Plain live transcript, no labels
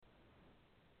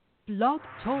Blog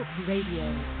Talk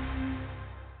Radio.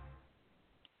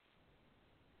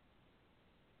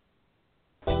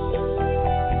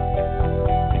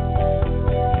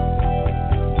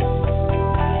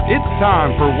 It's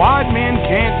time for Wide Men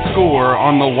Can't Score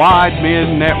on the Wide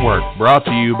Men Network, brought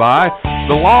to you by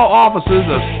the law offices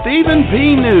of Stephen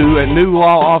P. New at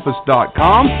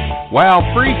newlawoffice.com,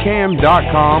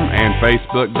 wowfreecam.com, and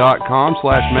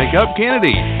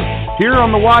facebook.com/makeupkennedy. Here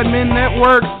on the Wide Men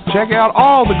Network, check out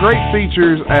all the great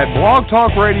features at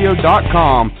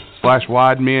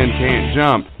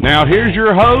blogtalkradio.com/widemencan'tjump. Now here's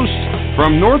your host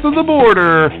from north of the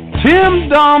border, Tim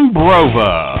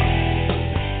Dombrova.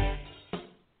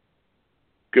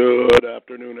 Good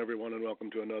afternoon, everyone, and welcome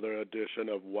to another edition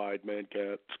of Wide Men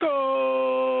Can't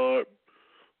Score.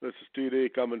 This is TD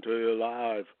coming to you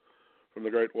live from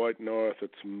the Great White North.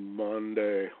 It's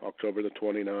Monday, October the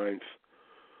 29th.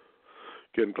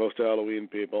 Getting close to Halloween,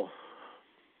 people.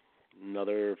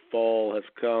 Another fall has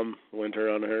come, winter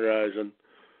on the horizon.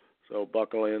 So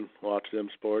buckle in, watch them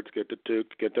sports, get the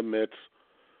toques, get the mitts,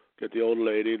 get the old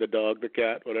lady, the dog, the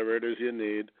cat, whatever it is you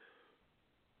need.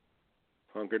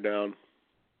 Hunker down.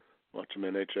 Watch some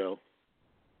NHL.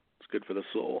 It's good for the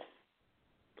soul.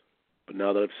 But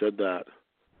now that I've said that,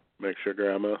 make sure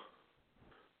Grandma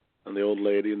and the old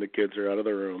lady and the kids are out of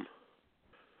the room.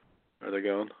 Are they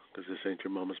gone? Because this ain't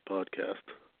your mama's podcast.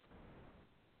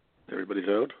 Everybody's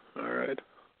out? All right.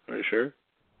 Are you sure?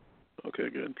 Okay,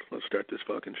 good. Let's start this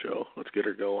fucking show. Let's get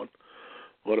her going.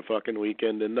 What a fucking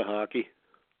weekend in the hockey.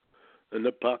 And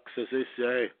the pucks, as they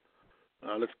say.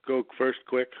 Let's go first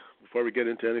quick, before we get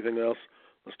into anything else.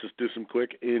 Let's just do some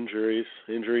quick injury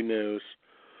news.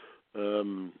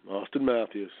 Austin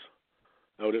Matthews,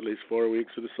 out at least 4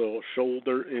 weeks with a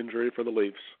shoulder injury for the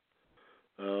Leafs.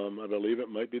 I believe it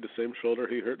might be the same shoulder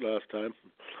he hurt last time.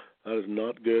 That is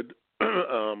not good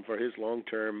for his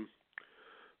long-term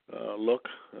look.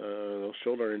 Those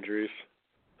shoulder injuries,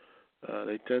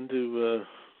 they tend to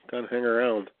kind of hang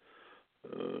around.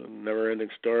 Never-ending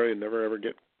story and never ever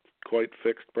get quite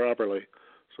fixed properly.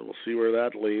 So we'll see where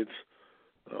that leads.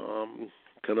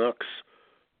 Canucks,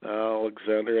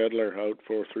 Alexander Edler out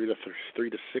for 3 to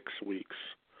 6 weeks.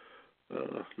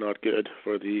 Not good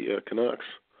for the Canucks.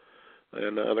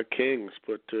 And the Kings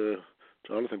put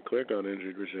Jonathan Quick on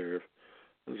injured reserve.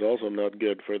 It's also not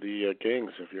good for the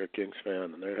Kings if you're a Kings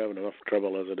fan, and they're having enough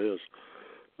trouble as it is.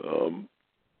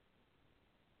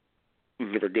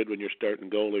 Never good when your starting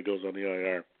goalie goes on the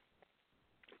IR.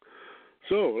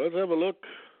 So let's have a look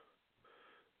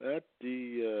at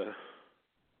the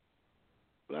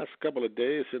last couple of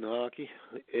days in hockey.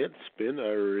 It's been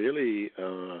a really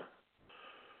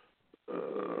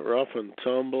rough and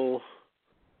tumble,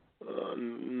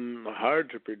 hard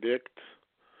to predict.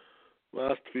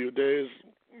 Last few days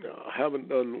haven't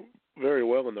done very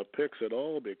well in the picks at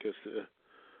all because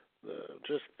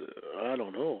I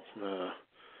don't know.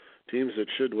 Teams that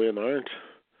should win aren't.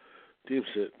 Teams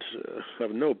that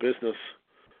have no business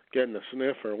getting a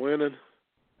sniff or winning.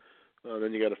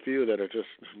 Then you got a few that are just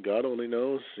God only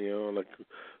knows. Like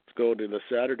let's go to the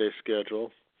Saturday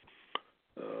schedule.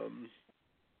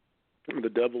 The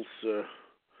Devils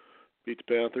beat the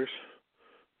Panthers.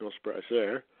 No surprise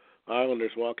there.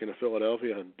 Islanders walk into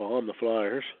Philadelphia and bomb the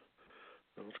Flyers.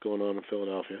 What's going on in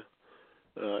Philadelphia?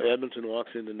 Edmonton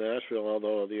walks into Nashville,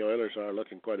 although the Oilers are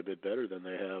looking quite a bit better than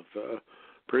they have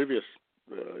previous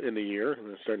in the year.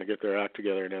 They're starting to get their act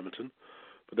together in Edmonton.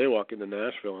 But they walk into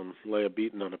Nashville and lay a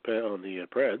beating on the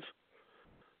Preds.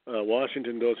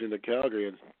 Washington goes into Calgary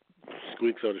and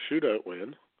squeaks out a shootout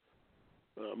win.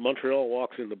 Montreal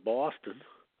walks into Boston,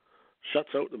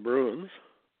 shuts out the Bruins.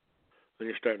 Then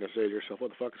you're starting to say to yourself,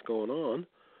 what the fuck is going on?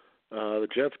 The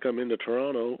Jets come into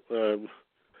Toronto,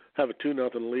 have a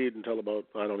 2-0 lead until about,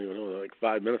 I don't even know, like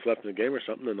 5 minutes left in the game or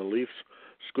something, and the Leafs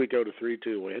squeak out a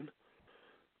 3-2 win.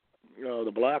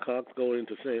 The Blackhawks go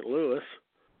into St. Louis.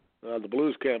 The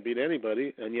Blues can't beat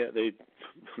anybody, and yet they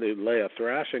lay a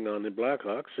thrashing on the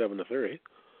Blackhawks, 7-3.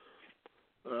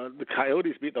 The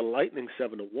Coyotes beat the Lightning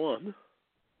 7-1.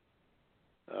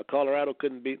 Colorado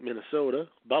couldn't beat Minnesota.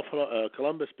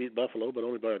 Columbus beat Buffalo, but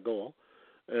only by a goal.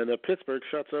 And Pittsburgh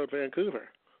shuts out Vancouver.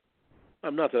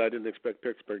 Not that I didn't expect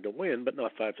Pittsburgh to win, but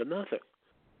not 5-0.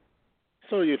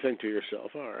 So you think to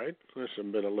yourself, all right, there's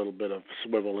been a little bit of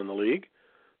swivel in the league.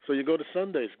 So you go to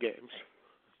Sunday's games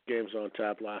on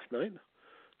tap last night.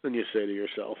 Then you say to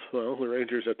yourself, well, the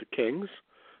Rangers at the Kings.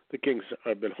 The Kings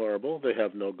have been horrible. They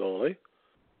have no goalie.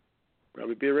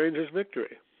 Probably be a Rangers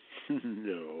victory.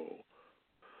 No.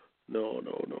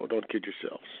 Don't kid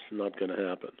yourselves. Not going to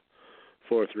happen.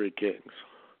 4-3 Kings.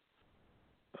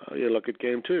 You look at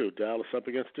game 2. Dallas up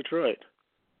against Detroit.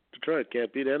 Detroit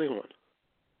can't beat anyone.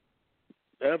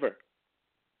 ever.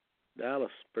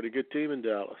 Dallas, pretty good team in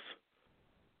Dallas.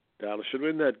 Dallas should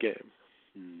win that game.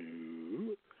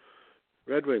 No.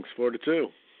 Red Wings 4-2.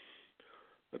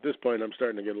 At this point, I'm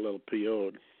starting to get a little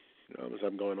PO'd, as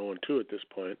I'm going 0-2 at this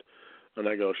point, and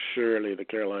I go, surely the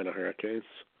Carolina Hurricanes.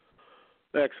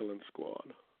 Excellent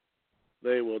squad.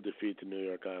 They will defeat the New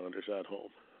York Islanders at home.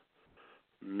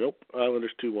 Nope,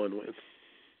 Islanders 2-1 win.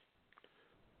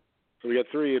 So we got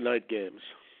 3 night games.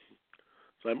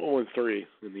 So I'm 0-3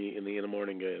 in the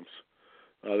morning games.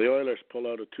 The Oilers pull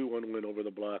out a 2-1 win over the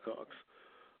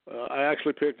Blackhawks. I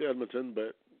actually picked Edmonton,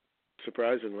 but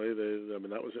surprisingly,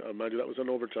 that was in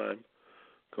overtime.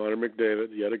 Connor McDavid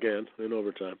yet again in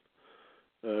overtime,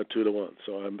 2-1.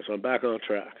 So I'm back on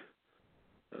track.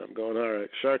 And I'm going, all right.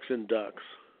 Sharks and Ducks.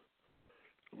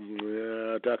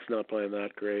 Yeah, Ducks not playing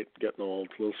that great, getting old,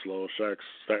 a little slow. Sharks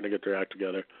starting to get their act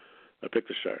together. I picked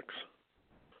the Sharks.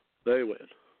 They win.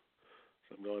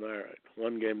 So I'm going, all right,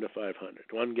 1 game to 500,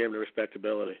 1 game to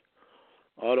respectability.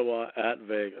 Ottawa at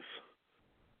Vegas.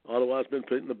 Ottawa's been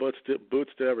putting the boots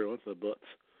to everyone. The butts.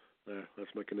 There, that's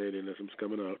my Canadianisms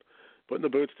coming out. Putting the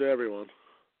boots to everyone.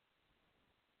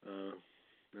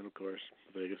 And of course,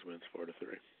 Vegas wins 4-3.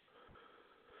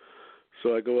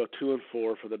 So I go up 2-4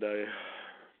 for the day.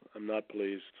 I'm not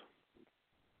pleased.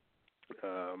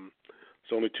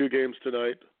 It's only 2 games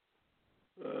tonight.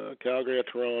 Calgary at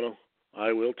Toronto.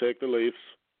 I will take the Leafs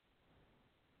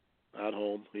at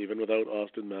home, even without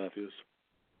Austin Matthews.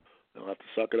 They'll have to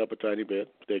suck it up a tiny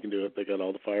bit. They can do it. They got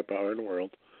all the firepower in the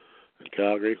world. And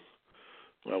Calgary,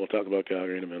 well, we'll talk about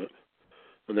Calgary in a minute.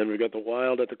 And then we got the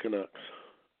Wild at the Canucks.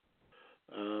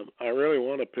 I really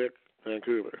want to pick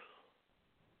Vancouver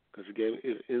because the game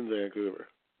is in Vancouver.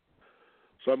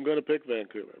 So I'm going to pick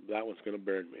Vancouver. That one's going to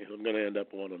burn me. I'm going to end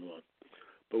up 1-1.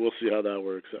 But we'll see how that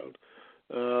works out.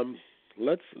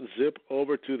 Let's zip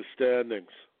over to the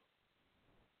standings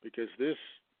because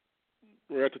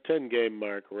we're at the 10-game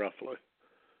mark roughly.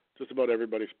 Just about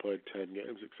everybody's played 10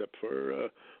 games except for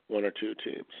 1 or 2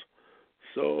 teams.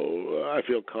 So I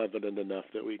feel confident enough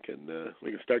that we can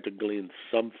start to glean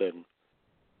something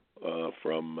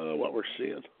from what we're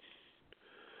seeing.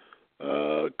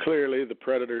 Clearly, the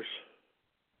Predators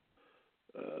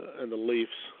and the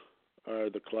Leafs are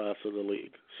the class of the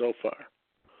league so far.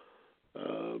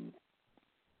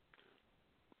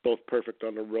 Both perfect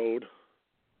on the road.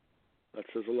 That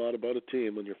says a lot about a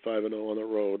team when you're 5-0 on the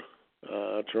road.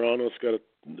 Toronto's got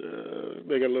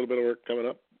they got a little bit of work coming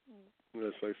up.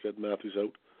 As I said, Matthews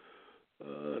out.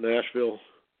 Nashville,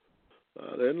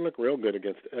 they didn't look real good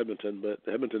against Edmonton, but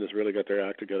Edmonton has really got their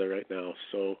act together right now.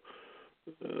 So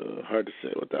hard to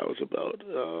say what that was about.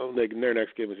 Their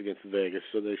next game is against Vegas,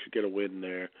 so they should get a win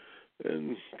there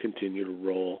and continue to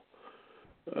roll.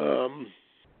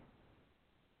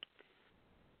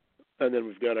 And then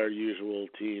we've got our usual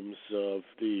teams of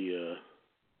the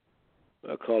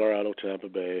Colorado, Tampa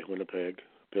Bay, Winnipeg,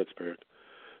 Pittsburgh.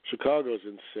 Chicago's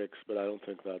in 6th, but I don't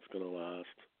think that's going to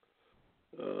last.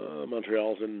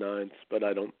 Montreal's in 9th, but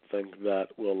I don't think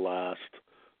that will last.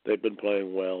 They've been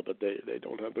playing well, but they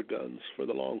don't have the guns for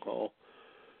the long haul.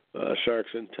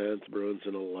 Sharks in 10th, Bruins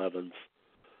in 11th.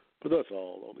 But that's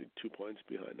all, only 2 points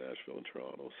behind Nashville and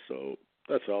Toronto. So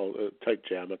that's all a tight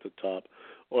jam at the top.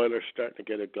 Oilers starting to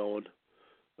get it going.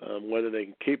 Whether they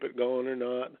can keep it going or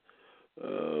not,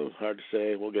 hard to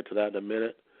say. We'll get to that in a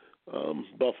minute.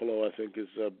 Buffalo, I think, is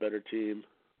a better team.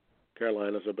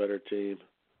 Carolina's a better team.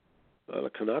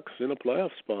 The Canucks in a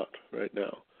playoff spot right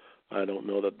now. I don't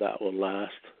know that will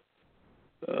last.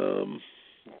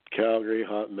 Calgary,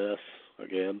 hot mess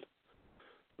again.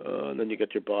 And then you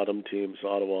get your bottom teams,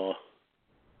 Ottawa,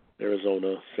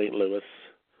 Arizona, St. Louis,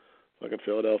 fucking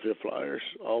Philadelphia Flyers,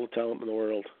 all the talent in the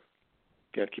world.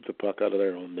 Can't keep the puck out of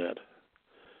their own net.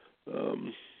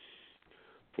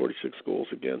 46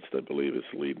 goals against, I believe, is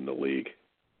leading the league.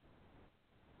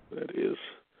 That is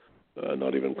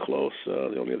not even close.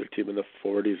 The only other team in the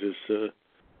 40s is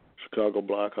Chicago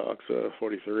Blackhawks,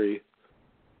 43.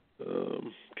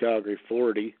 Calgary,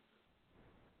 40.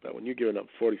 But when you're giving up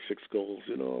 46 goals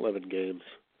in 11 games,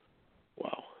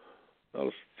 wow.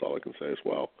 That's all I can say is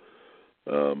wow.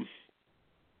 And,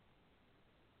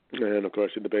 of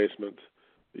course, in the basement,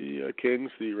 the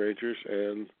Kings, the Rangers,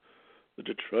 and the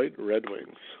Detroit Red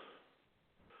Wings.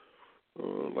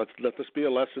 Let this be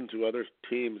a lesson to other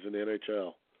teams in the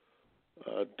NHL.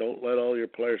 Don't let all your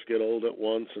players get old at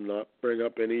once and not bring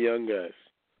up any young guys.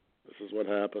 This is what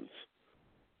happens.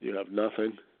 You have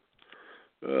nothing.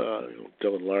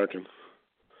 Dylan Larkin,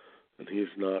 and he's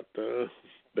not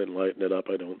been lighting it up,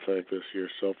 I don't think, this year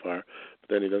so far. But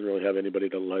then he doesn't really have anybody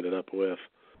to light it up with.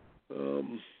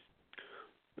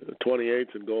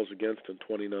 28th in goals against and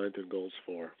 29th in goals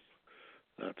for.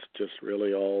 That's just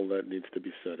really all that needs to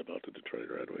be said about the Detroit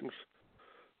Red Wings.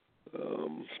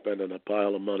 Spending a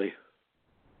pile of money.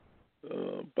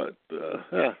 But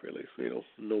really,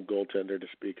 no goaltender to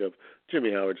speak of.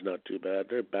 Jimmy Howard's not too bad.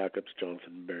 Their backup's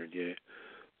Jonathan Bernier.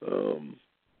 Dylan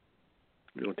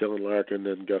Larkin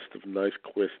and Gustav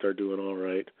Nyquist are doing all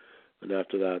right. And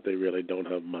after that, they really don't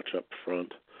have much up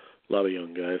front. A lot of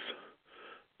young guys.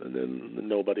 And then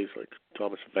nobodies like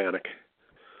Thomas Vanek,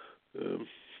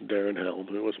 Darren Helm,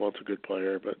 who was once a good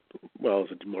player, but,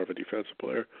 is more of a defensive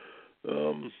player.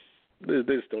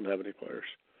 They just don't have any players.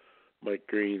 Mike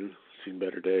Green, seen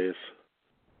better days.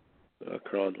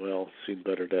 Cronwell, seen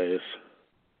better days.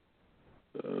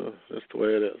 That's the way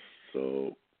it is.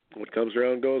 So what comes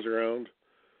around goes around,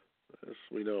 as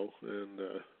we know.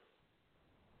 And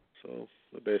so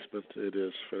the basement it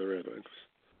is for the Red Wings.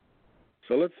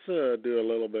 So let's do a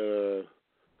little bit of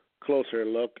closer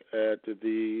look at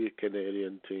the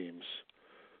Canadian teams.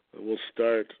 We'll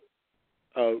start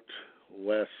out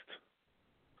west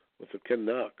with the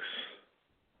Canucks,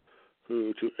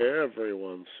 who, to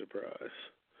everyone's surprise,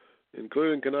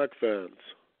 including Canuck fans,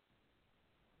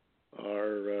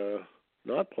 are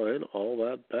not playing all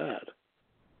that bad.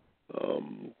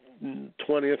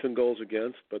 20th in goals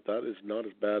against, but that is not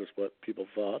as bad as what people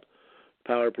thought.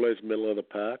 Power play's middle of the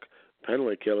pack.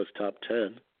 Penalty kill is top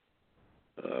 10.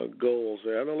 Goals,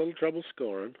 they're having a little trouble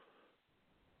scoring,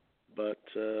 but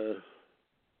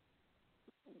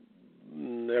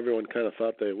everyone kind of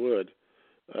thought they would.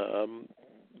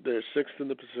 They're sixth in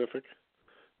the Pacific.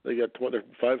 They got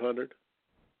 500,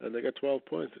 and they got 12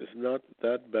 points. It's not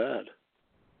that bad.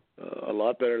 A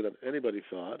lot better than anybody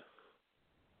thought.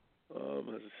 As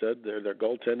I said, their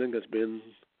goaltending has been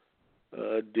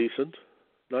decent.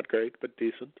 Not great, but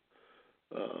decent.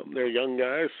 They're young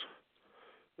guys.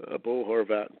 Bo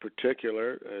Horvat in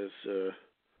particular has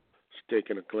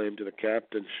taken a claim to the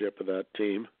captainship of that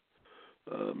team.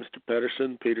 Mr.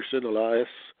 Peterson, Elias,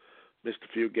 missed a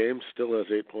few games, still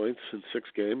has 8 points in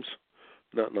 6 games.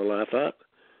 Nothing to laugh at.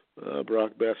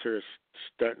 Brock Besser is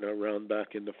starting to round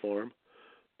back into form,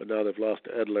 but now they've lost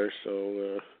Edler,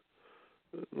 so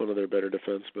one of their better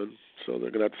defensemen. So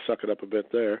they're going to have to suck it up a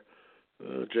bit there.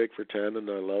 Jake Virtanen,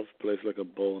 I love, plays like a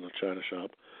bull in a china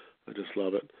shop. I just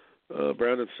love it.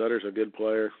 Brandon Sutter's a good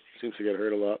player. Seems to get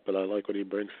hurt a lot, but I like what he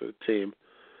brings to the team.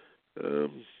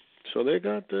 So they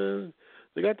got the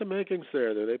makings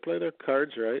there. They play their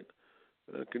cards right.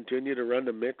 Continue to run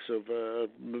the mix of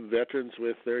veterans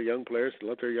with their young players,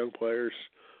 let their young players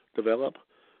develop.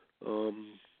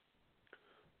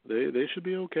 They should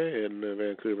be okay in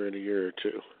Vancouver in a year or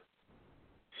two.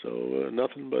 So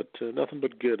nothing but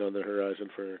good on the horizon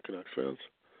for Canucks fans.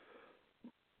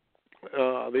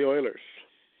 The Oilers,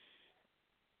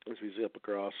 as we zip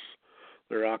across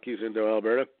the Rockies into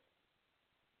Alberta.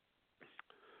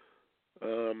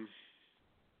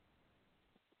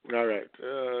 All right.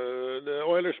 The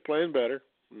Oilers playing better.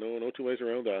 No two ways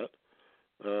around that.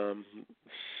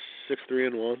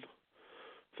 6-3-1,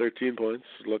 13 points,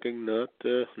 looking not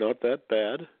that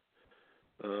bad.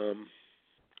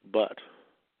 But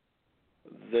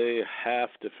they have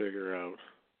to figure out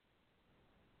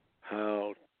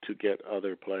how to get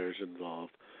other players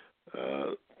involved.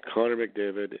 Connor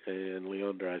McDavid and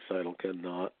Leon Draisaitl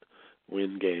cannot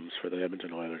win games for the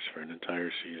Edmonton Oilers for an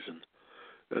entire season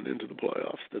and into the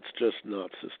playoffs. That's just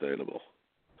not sustainable.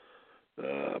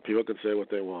 People can say what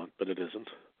they want, but it isn't.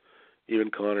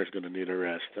 Even Connor's going to need a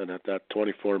rest, and at that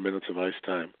 24 minutes of ice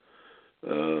time,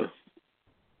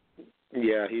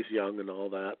 he's young and all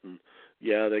that, and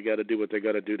they got to do what they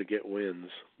got to do to get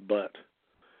wins, but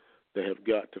they have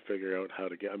got to figure out how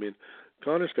to get. I mean,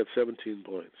 Connor's got 17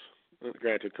 points.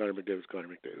 Granted, Connor McDavid's Connor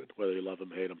McDavid. Whether you love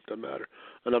him, hate him, doesn't matter.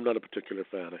 And I'm not a particular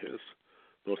fan of his,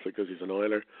 mostly because he's an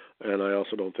Oiler, and I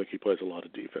also don't think he plays a lot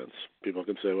of defense. People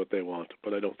can say what they want,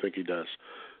 but I don't think he does.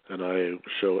 And I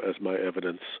show as my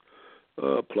evidence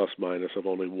plus-minus of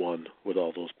only one with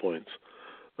all those points.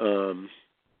 And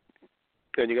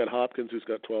you got Hopkins, who's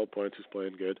got 12 points, who's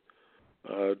playing good.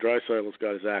 Draisaitl's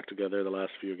got his act together the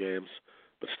last few games,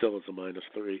 but still is a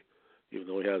 -3, even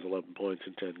though he has 11 points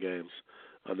in 10 games.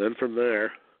 And then from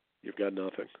there, you've got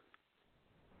nothing.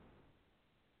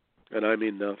 And I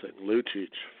mean nothing.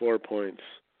 Lucic, 4 points,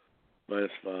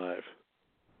 -5.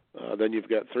 Then you've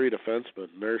got 3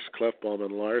 defensemen, Nurse, Klefbom,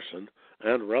 and Larson,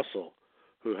 and Russell,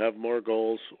 who have more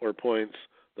goals or points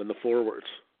than the forwards.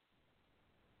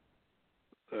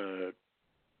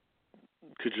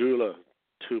 Kajula,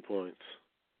 2 points.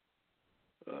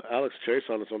 Alex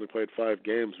Chason has only played 5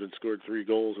 games and scored 3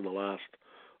 goals in the last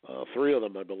 3 of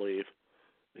them, I believe.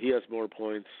 He has more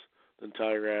points than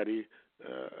Ty Ratty.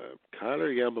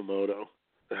 Kyler Yamamoto.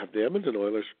 Have the Edmonton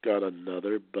Oilers got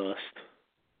another bust?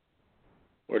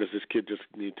 Or does this kid just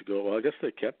need to go? Well, I guess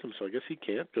they kept him, so I guess he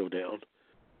can't go down.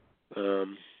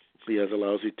 He has a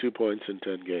lousy 2 points in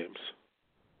 10 games.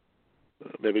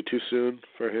 Maybe too soon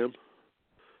for him?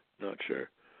 Not sure.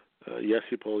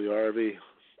 Jesse Puljujarvi,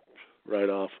 right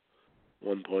off,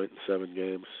 1 point in 7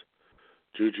 games.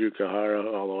 Juju Kahara,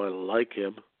 although I like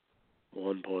him,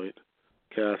 1 point.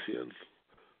 Cassian,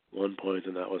 1 point,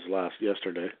 and that was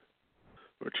yesterday,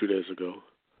 or 2 days ago.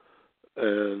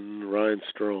 And Ryan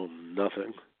Strome,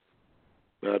 nothing.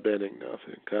 Matt Benning,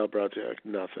 nothing. Kyle Brodziak,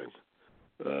 nothing.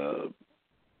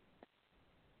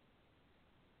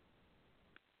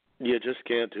 You just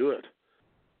can't do it.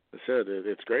 I said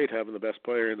it's great having the best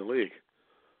player in the league.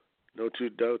 No two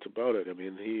doubts about it. I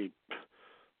mean,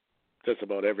 just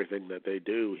about everything that they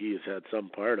do, he has had some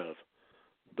part of.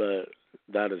 But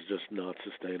that is just not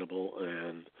sustainable,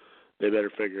 and they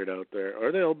better figure it out there,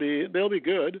 or they'll be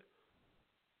good,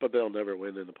 but they'll never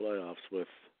win in the playoffs with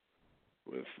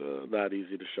that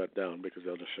easy to shut down, because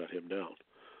they'll just shut him down.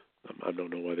 I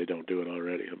don't know why they don't do it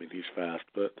already. I mean, he's fast,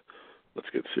 but let's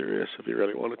get serious. If you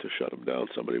really wanted to shut him down,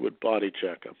 somebody would body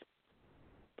check him.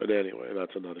 But anyway,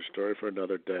 that's another story for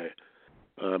another day.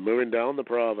 Moving down the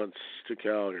province to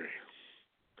Calgary,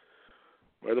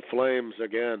 where the Flames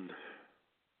again.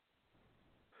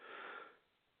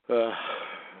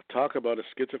 Talk about a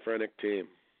schizophrenic team.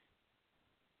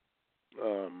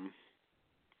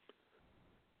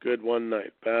 Good one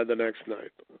night, bad the next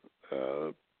night.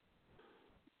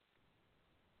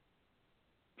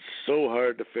 So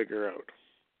hard to figure out.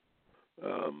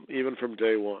 Even from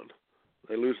day one.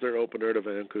 They lose their opener to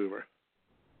Vancouver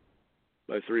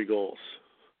by 3 goals.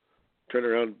 Turn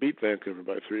around, beat Vancouver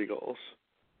by 3 goals.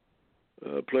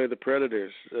 Play the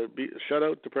Predators, shut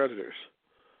out the Predators.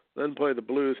 Then play the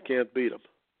Blues, can't beat them.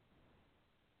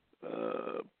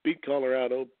 Beat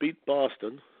Colorado, beat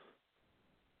Boston,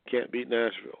 can't beat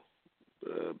Nashville.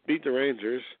 Beat the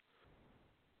Rangers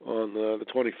on the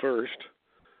 21st,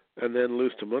 and then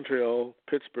lose to Montreal,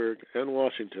 Pittsburgh, and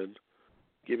Washington,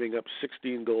 giving up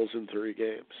 16 goals in 3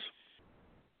 games.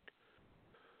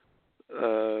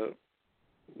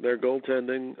 Their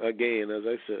goaltending, again, as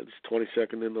I said, is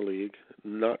 22nd in the league.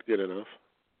 Not good enough.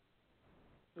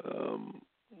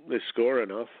 They score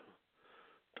enough,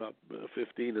 top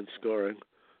 15 in scoring,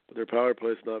 but their power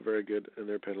play is not very good, and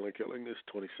their penalty killing is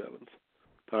 27th.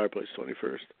 Power play is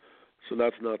 21st, so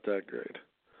that's not that great.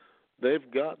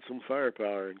 They've got some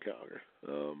firepower in Calgary.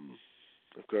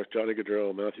 Of course, Johnny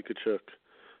Gaudreau, Matthew Tkachuk,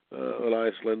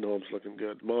 Elias Lindholm's looking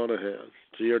good, Monahan,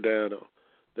 Giordano.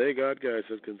 They got guys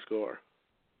that can score.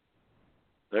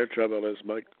 Their trouble is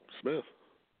Mike Smith.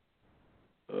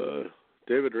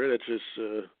 David Rittich is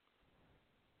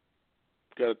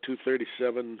got a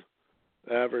 .237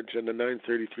 average and a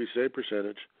 .933 save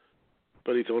percentage,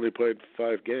 but he's only played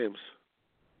 5 games.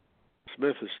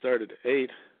 Smith has started 8,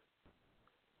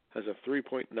 has a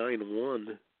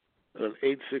 3.91 and an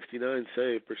 .869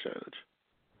 save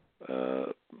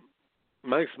percentage.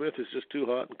 Mike Smith is just too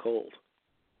hot and cold.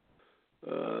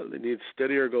 They need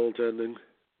steadier goaltending,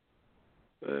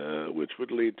 which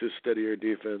would lead to steadier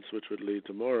defense, which would lead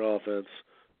to more offense,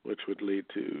 which would lead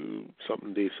to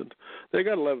something decent. They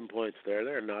got 11 points there.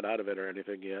 They're not out of it or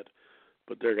anything yet,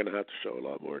 but they're going to have to show a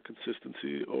lot more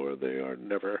consistency, or they are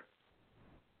never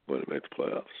going to make the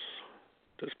playoffs.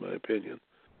 Just my opinion.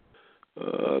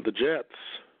 The Jets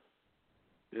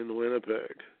in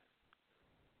Winnipeg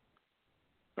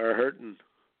are hurting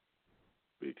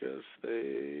because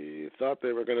they thought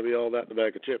they were going to be all that in a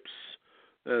bag of chips.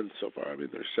 And so far, I mean,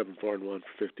 they're 7-4-1 for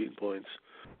 15 points.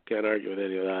 Can't argue with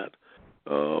any of that.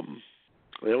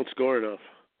 They don't score enough.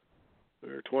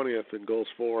 They're 20th in goals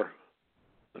for.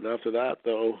 And after that,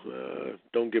 though,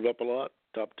 don't give up a lot.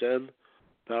 Top 10.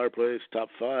 Power plays, top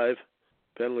 5.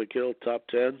 Penalty kill, top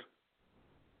 10.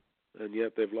 And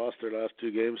yet they've lost their last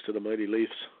 2 games to the mighty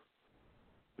Leafs.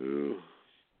 Who,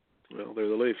 well, they're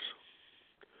the Leafs.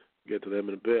 Get to them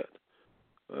in a bit.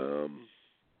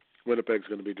 Winnipeg's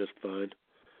going to be just fine.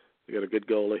 They got a good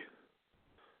goalie.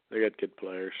 They got good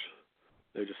players.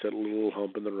 They just had a little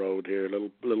hump in the road here, a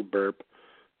little burp.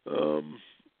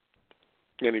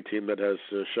 Any team that has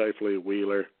Scheifele,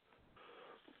 Wheeler,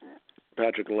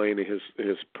 Patrick Laney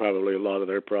is probably a lot of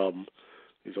their problem.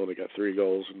 He's only got 3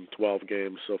 goals in 12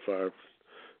 games so far.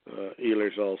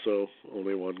 Ehlers also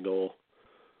only 1 goal.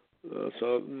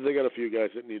 So they got a few guys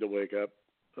that need to wake up,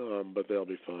 but they'll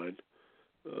be fine.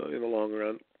 In the long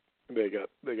run, they got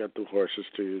the horses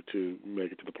to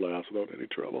make it to the playoffs without any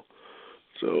trouble.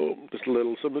 So just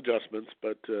some adjustments,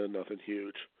 but nothing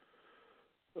huge.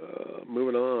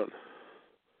 Moving on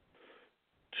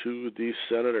to the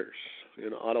Senators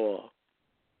in Ottawa.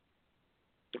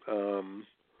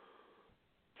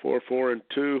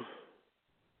 4-4-2,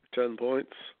 10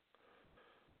 points,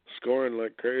 scoring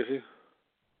like crazy.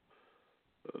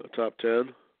 Top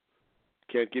 10.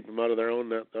 Can't keep them out of their own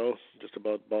net though. Just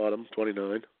about bottom,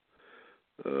 29.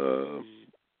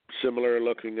 Similar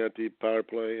looking at the power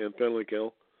play and penalty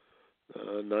kill.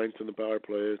 9th in the power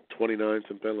play, 29th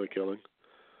in penalty killing.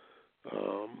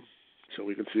 So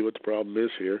we can see what the problem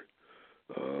is here.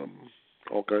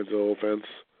 All kinds of offense,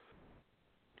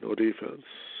 no defense.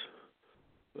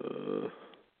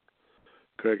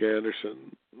 Craig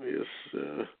Anderson has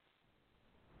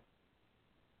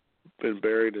been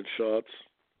buried in shots.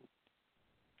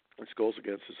 His goals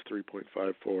against is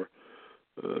 3.54.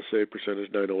 Save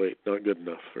percentage 908. Not good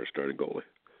enough for a starting goalie.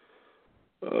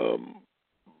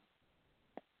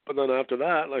 But then after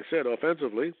that, like I said,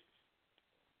 offensively,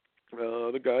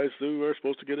 the guys who are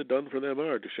supposed to get it done for them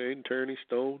are Duchesne, Turney,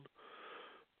 Stone,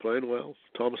 playing well.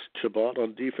 Thomas Chabot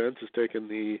on defense has taken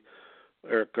the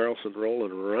Erik Karlsson role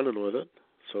and running with it.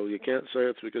 So you can't say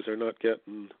it's because they're not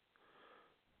getting.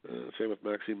 Same with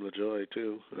Maxime Lajoie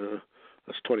too.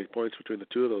 That's 20 points between the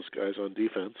two of those guys on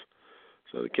defense.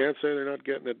 So they can't say they're not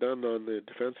getting it done on the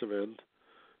defensive end,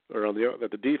 or on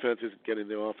that the defense isn't getting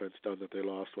the offense done that they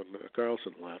lost when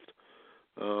Karlsson left.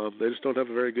 They just don't have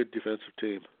a very good defensive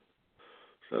team.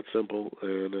 It's that simple,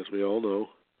 and as we all know,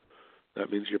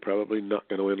 that means you're probably not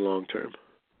going to win long term.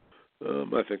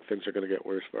 I think things are going to get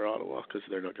worse for Ottawa because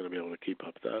they're not going to be able to keep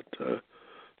up that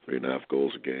 3.5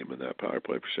 goals a game and that power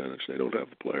play percentage. They don't have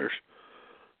the players.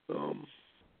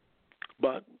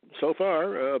 But so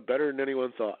far, better than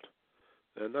anyone thought.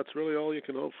 And that's really all you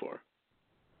can hope for.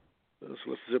 So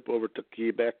let's zip over to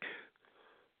Quebec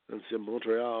and see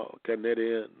Montreal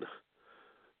Canadiens,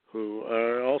 who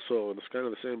are also in kind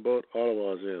of the same boat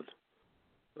Ottawa's in.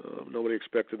 Nobody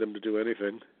expected them to do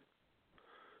anything.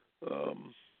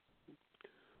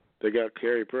 They got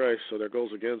Carey Price, so their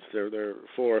goals against, they're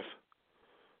fourth.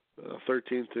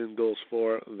 13th in goals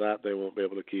for, that they won't be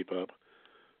able to keep up.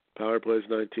 Power plays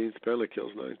 19th, penalty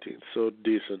kills 19th, so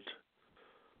decent.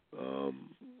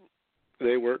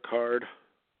 They work hard.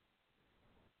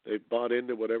 They bought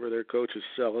into whatever their coach is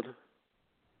selling.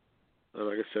 And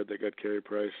like I said, they got Carey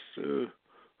Price, who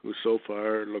so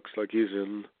far looks like he's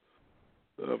in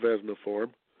Vezina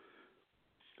form.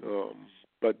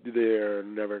 But they're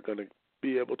never going to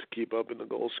be able to keep up in the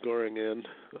goal scoring end.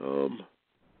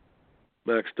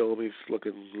 Max Domi's look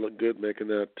good, making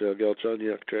that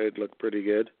Galchenyuk trade look pretty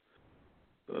good.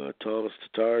 Thomas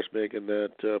Tatar's making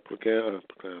that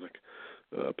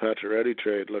Pacioretty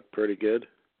trade look pretty good.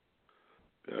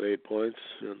 Got 8 points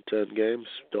in 10 games.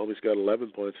 Domi's got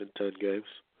 11 points in 10 games.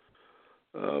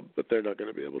 But they're not going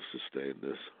to be able to sustain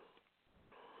this.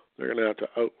 They're going to have to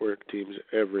outwork teams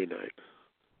every night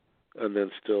and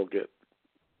then still get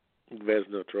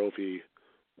Vezina Trophy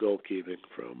goalkeeping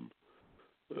from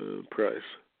Price.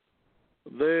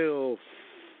 They'll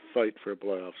fight for a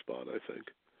playoff spot, I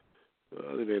think.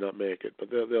 They may not make it, but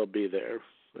they'll be there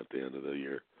at the end of the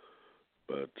year.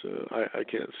 But I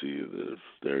can't see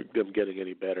them getting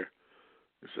any better.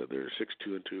 I said they're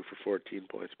 6-2-2 for 14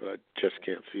 points, but I just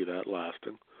can't see that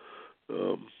lasting.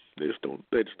 They just don't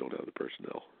have the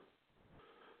personnel.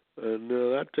 And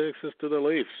that takes us to the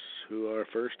Leafs, who are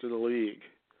first in the league.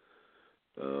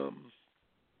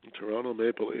 Toronto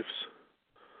Maple Leafs,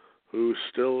 who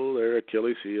still, their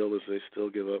Achilles heel is they still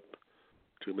give up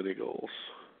too many goals.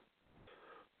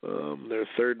 They're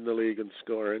third in the league in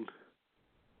scoring,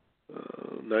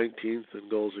 19th in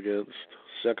goals against,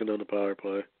 second on the power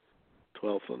play,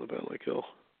 12th on the penalty kill.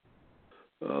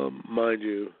 Mind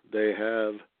you, they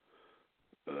have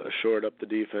shored up the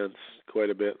defense quite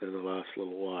a bit in the last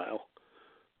little while.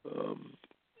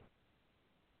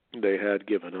 They had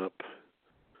given up,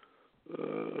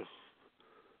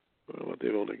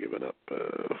 they've only given up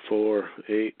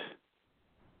 4-8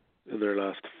 in their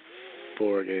last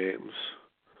 4 games.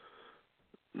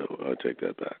 No, I take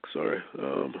that back. Sorry.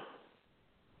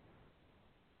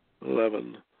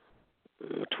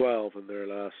 12 in their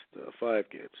last 5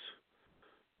 games,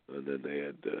 and then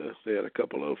they had a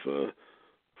couple of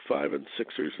 5 and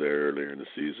 6ers there earlier in the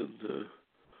season.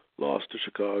 Lost to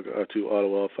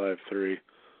Ottawa 5-3,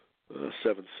 7-6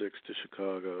 to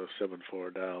Chicago,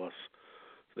 7-4 Dallas.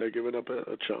 They're giving up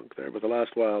a chunk there, but the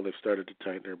last while they've started to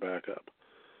tighten their back up.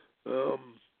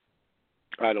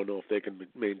 I don't know if they can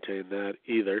maintain that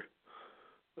either,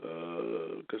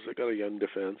 because they got a young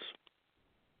defense.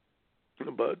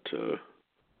 But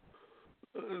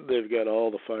they've got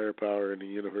all the firepower in the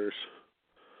universe.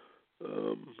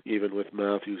 Even with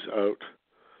Matthews out,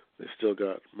 They still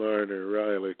got Marner,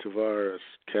 Riley, Tavares,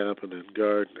 Kapanen,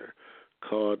 Gardner,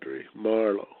 Kadri,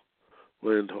 Marlowe,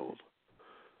 Lindholm.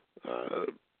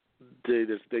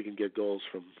 They can get goals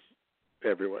from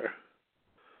everywhere,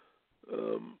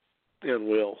 and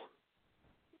will,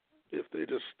 if they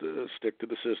just stick to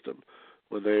the system.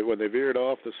 When they veered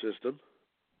off the system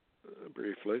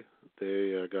briefly,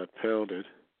 they got pounded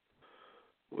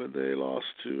when they lost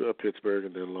to Pittsburgh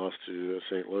and then lost to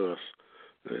St. Louis,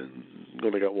 and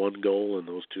only got one goal in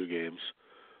those two games.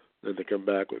 Then they come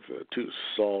back with two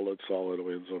solid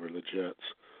wins over the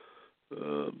Jets.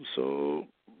 So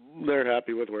they're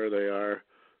happy with where they are.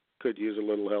 Could use a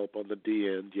little help on the D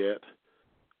end yet,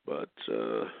 but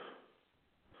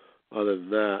other than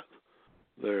that,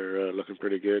 they're looking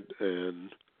pretty good,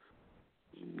 and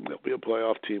they'll be a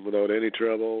playoff team without any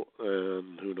trouble,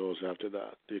 and who knows after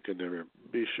that. You can never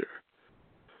be sure.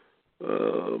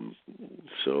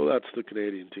 So that's the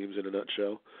Canadian teams in a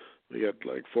nutshell. We got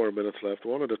like 4 minutes left. I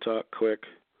wanted to talk quick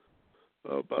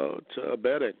about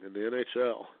betting in the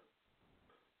NHL.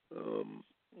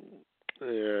 The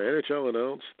NHL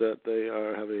announced that they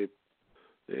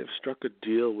have struck a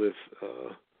deal with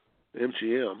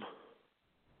MGM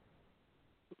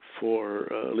for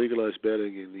legalized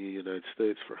betting in the United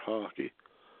States for hockey.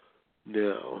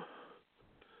 Now,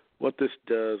 what this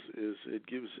does is it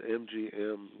gives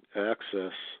MGM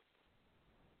access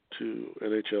to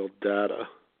NHL data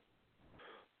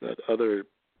that other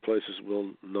places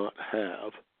will not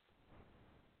have,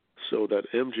 so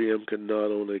that MGM can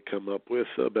not only come up with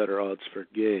better odds for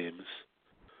games,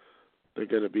 they're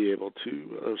going to be able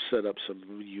to set up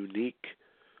some unique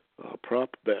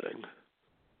prop betting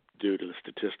due to the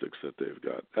statistics that they've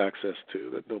got access to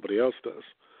that nobody else does.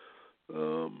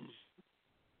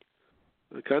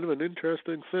 Kind of an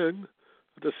interesting thing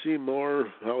to see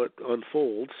more how it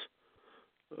unfolds,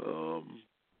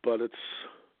 but it's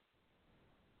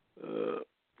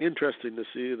interesting to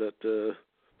see that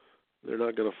they're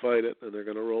not going to fight it and they're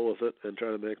going to roll with it and try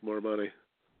to make more money,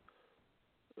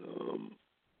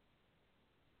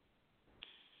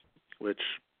 which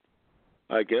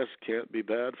I guess can't be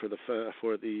bad for the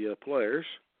players,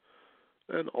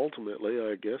 and ultimately,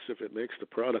 I guess if it makes the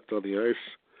product on the ice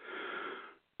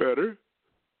better,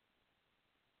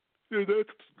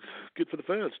 that's good for the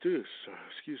fans too. So,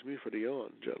 excuse me for the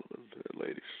yawn, gentlemen and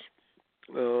ladies.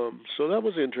 So that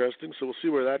was interesting. So we'll see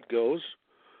where that goes.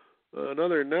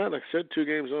 Other than that, like I said, 2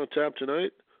 games on tap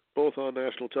tonight, both on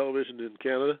national television in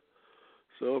Canada.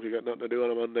 So if you got nothing to do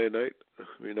on a Monday night,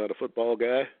 you're not a football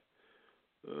guy,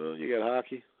 you got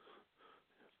hockey.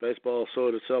 Baseball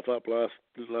sewed itself up last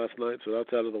night, so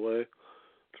that's out of the way.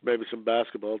 There's maybe some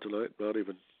basketball tonight. I'm not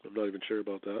even sure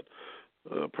about that.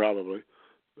 Probably.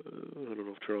 I don't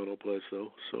know if Toronto plays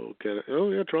though. So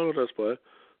Toronto does play.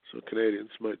 So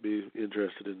Canadians might be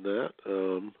interested in that.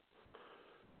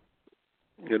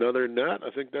 And other than that, I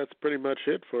think that's pretty much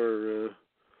it for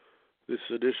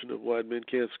this edition of Wide Men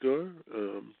Can't Score.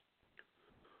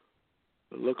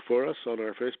 Look for us on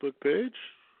our Facebook page.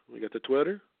 We got the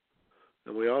Twitter.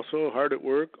 And we also are hard at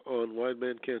work on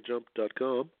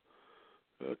widemancan'tjump.com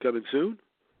coming soon.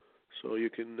 So you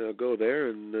can go there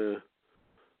and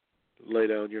lay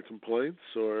down your complaints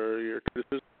or your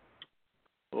criticism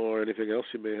or anything else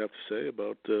you may have to say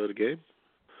about the game,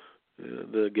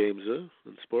 the games and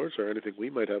sports, or anything we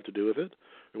might have to do with it,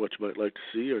 or what you might like to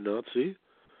see or not see.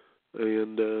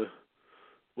 And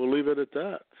we'll leave it at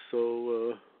that.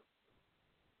 So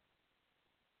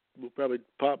we'll probably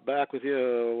pop back with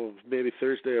you maybe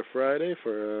Thursday or Friday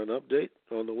for an update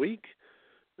on the week.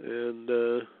 And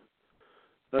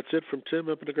that's it from Tim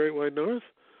up in the Great White North.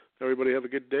 Everybody have a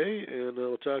good day, and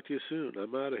I'll talk to you soon.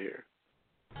 I'm out of here.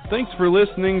 Thanks for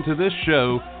listening to this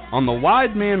show on the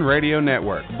Wide Men Radio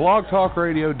Network,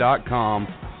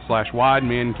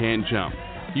 blogtalkradio.com/widemencan'tjump.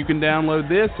 You can download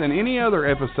this and any other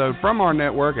episode from our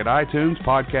network at iTunes,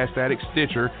 Podcast Addict,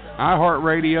 Stitcher,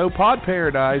 iHeartRadio, Pod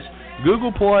Paradise,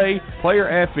 Google Play, Player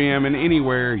FM, and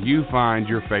anywhere you find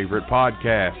your favorite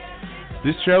podcast.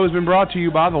 This show has been brought to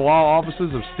you by the law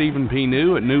offices of Stephen P.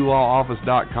 New at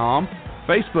newlawoffice.com,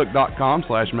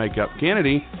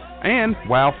 Facebook.com/MakeupKennedy, and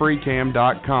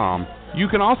WowFreeCam.com. You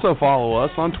can also follow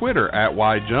us on Twitter at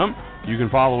WideJump. You can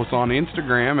follow us on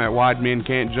Instagram at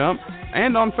WideMenCan'tJump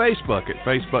and on Facebook at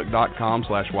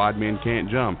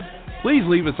Facebook.com/WideMenCan'tJump. Please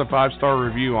leave us a 5-star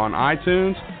review on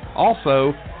iTunes.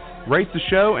 Also, rate the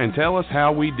show and tell us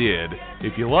how we did.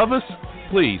 If you love us,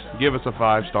 please give us a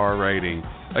 5-star rating.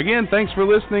 Again, thanks for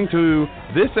listening to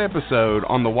this episode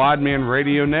on the Wide Men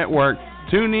Radio Network.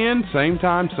 Tune in, same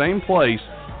time, same place,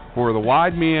 for the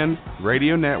Wide Men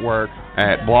Radio Network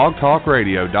at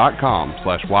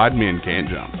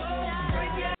blogtalkradio.com/widemencan'tjump.